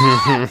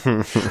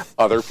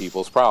 Other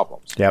people's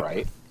problems, yep.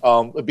 Right?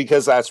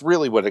 Because that's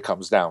really what it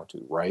comes down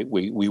to, right?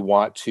 We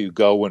want to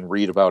go and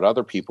read about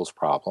other people's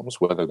problems,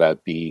 whether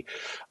that be,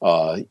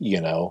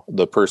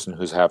 the person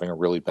who's having a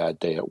really bad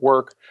day at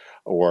work,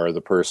 or the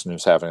person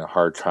who's having a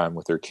hard time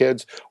with their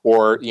kids,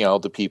 or,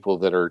 the people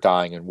that are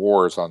dying in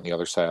wars on the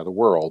other side of the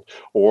world,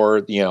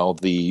 or,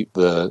 the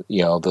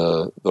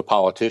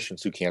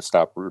politicians who can't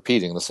stop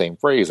repeating the same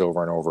phrase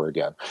over and over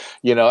again.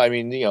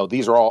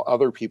 These are all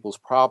other people's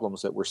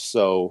problems that we're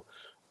so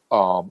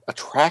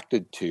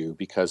attracted to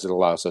because it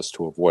allows us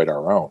to avoid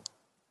our own.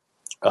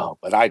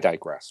 But I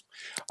digress.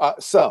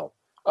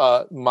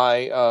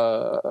 My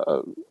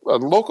a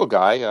local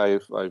guy I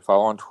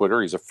follow on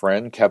Twitter, he's a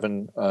friend,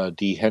 Kevin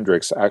D.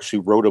 Hendricks, actually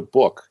wrote a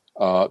book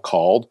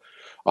called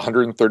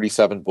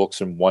 137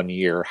 Books in 1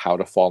 Year, How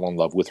to Fall in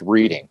Love with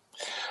Reading.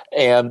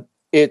 And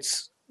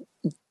it's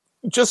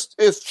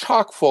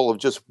chock full of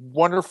just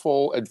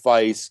wonderful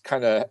advice,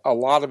 kind of a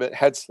lot of it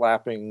head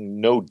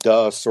slapping, no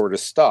duh sort of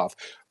stuff,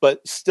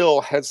 but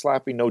still head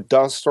slapping, no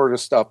duh sort of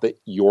stuff that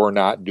you're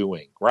not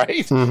doing,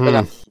 right? Mm-hmm. And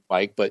not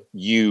Mike, but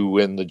you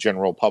and the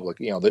general public,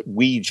 that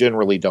we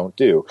generally don't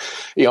do.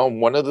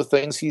 One of the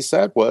things he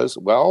said was,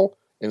 well,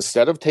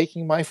 instead of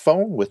taking my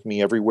phone with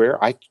me everywhere,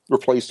 I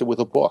replaced it with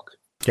a book.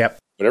 Yep.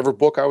 Whatever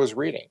book I was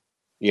reading.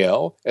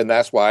 And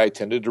that's why I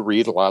tended to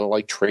read a lot of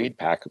like trade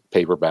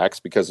paperbacks,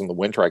 because in the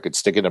winter I could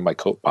stick it in my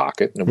coat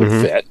pocket and it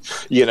would fit,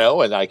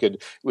 and I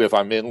could, if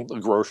I'm in the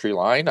grocery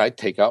line, I'd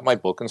take out my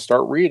book and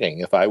start reading.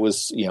 If I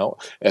was,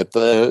 at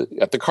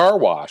the car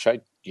wash,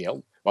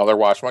 while they're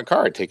washing my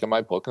car, I'd take in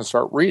my book and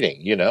start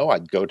reading.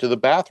 I'd go to the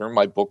bathroom,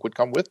 my book would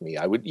come with me.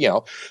 I would,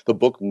 the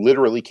book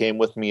literally came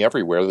with me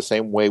everywhere, the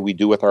same way we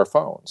do with our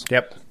phones.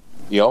 Yep.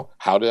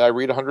 How did I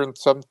read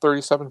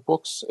 137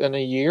 books in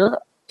a year?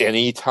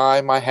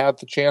 Anytime I had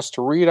the chance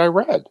to read, I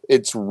read.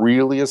 It's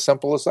really as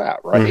simple as that,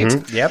 right?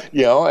 Mm-hmm. Yep.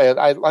 And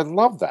I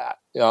love that.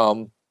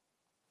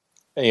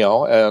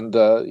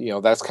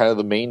 That's kind of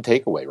the main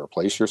takeaway.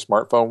 Replace your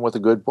smartphone with a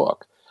good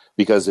book.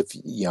 Because if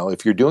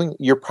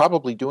you're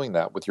probably doing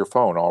that with your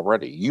phone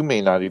already. You may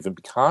not even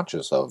be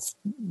conscious of,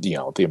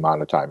 the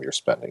amount of time you're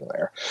spending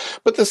there.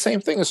 But the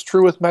same thing is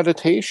true with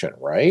meditation,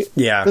 right?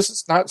 Yeah. This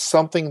is not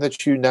something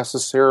that you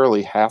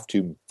necessarily have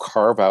to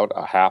carve out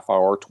a half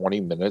hour,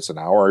 20 minutes, an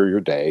hour of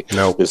your day.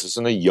 Nope. This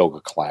isn't a yoga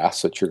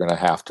class that you're going to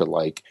have to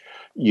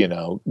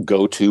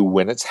go to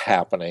when it's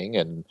happening.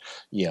 And,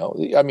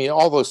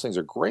 all those things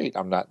are great.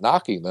 I'm not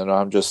knocking them.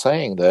 I'm just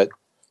saying that,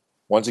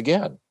 once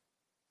again,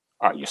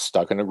 are you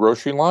stuck in a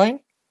grocery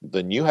line?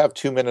 Then you have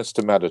 2 minutes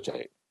to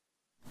meditate.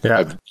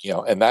 Yeah.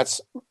 And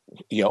that's,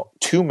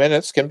 2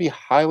 minutes can be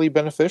highly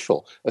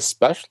beneficial,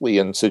 especially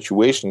in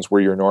situations where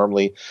you're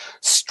normally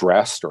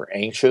stressed or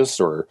anxious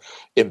or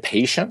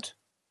impatient.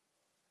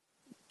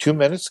 2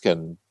 minutes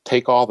can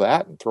take all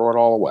that and throw it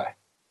all away.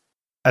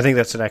 I think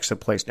that's an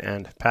excellent place to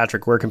end.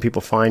 Patrick, where can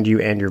people find you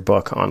and your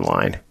book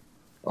online?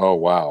 Oh,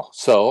 wow.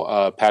 So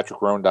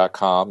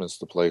PatrickRhone.com is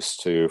the place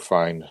to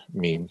find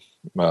me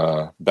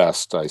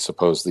best, I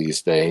suppose,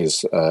 these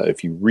days.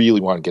 If you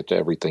really want to get to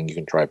everything, you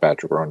can try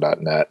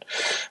PatrickRhone.net,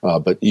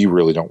 but you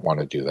really don't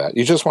want to do that.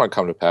 You just want to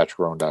come to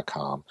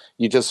PatrickRhone.com.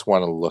 You just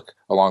want to look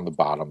along the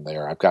bottom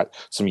there. I've got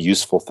some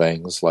useful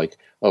things like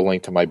a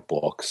link to my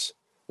books,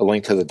 a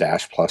link to the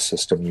Dash Plus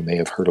system you may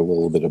have heard a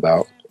little bit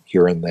about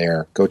here and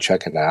there. Go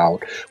check it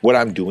out. What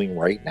I'm doing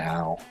right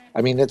now.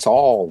 It's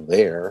all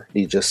there.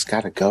 You just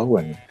got to go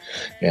and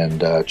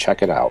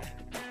check it out.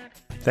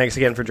 Thanks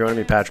again for joining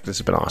me, Patrick. This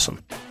has been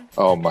awesome.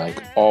 Oh,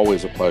 Mike,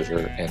 always a pleasure,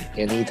 and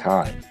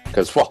anytime.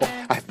 Because,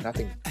 I have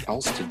nothing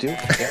else to do. I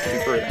can't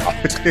figure it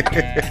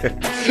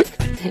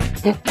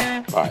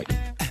out. Bye.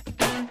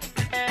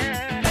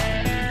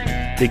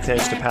 Big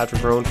thanks to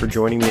Patrick Rhone for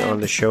joining me on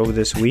the show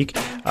this week.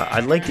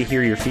 I'd like to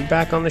hear your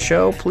feedback on the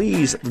show.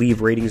 Please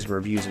leave ratings and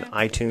reviews in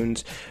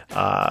iTunes.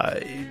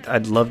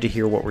 I'd love to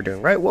hear what we're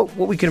doing right, what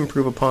we can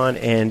improve upon,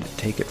 and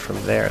take it from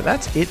there.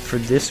 That's it for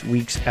this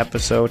week's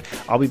episode.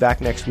 I'll be back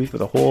next week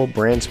with a whole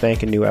brand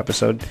spanking new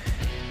episode.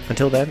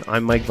 Until then,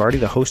 I'm Mike Vardy,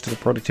 the host of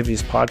the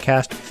Productivityist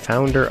podcast,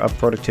 founder of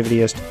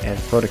Productivityist and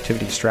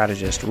Productivity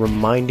Strategist,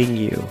 reminding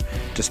you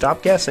to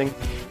stop guessing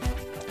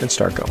and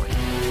start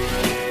going.